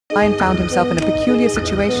Lion found himself in a peculiar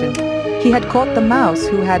situation. He had caught the mouse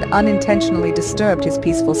who had unintentionally disturbed his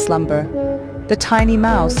peaceful slumber. The tiny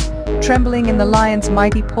mouse, trembling in the lion's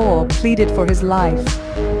mighty paw, pleaded for his life.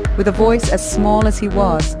 With a voice as small as he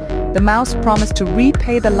was, the mouse promised to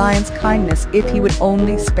repay the lion's kindness if he would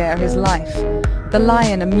only spare his life. The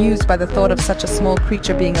lion, amused by the thought of such a small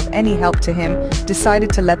creature being of any help to him,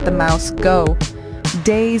 decided to let the mouse go.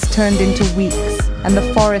 Days turned into weeks, and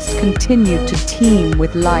the forest continued to teem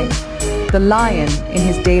with life. The lion, in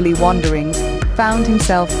his daily wanderings, found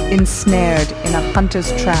himself ensnared in a hunter's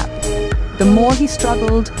trap. The more he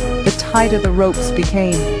struggled, the tighter the ropes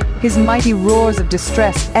became. His mighty roars of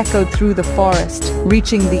distress echoed through the forest,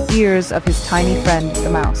 reaching the ears of his tiny friend, the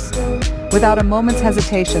mouse. Without a moment's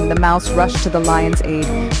hesitation, the mouse rushed to the lion's aid.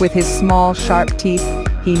 With his small, sharp teeth,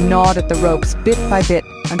 he gnawed at the ropes bit by bit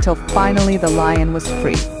until finally the lion was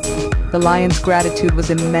free. The lion's gratitude was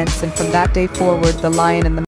immense, and from that day forward, the lion and the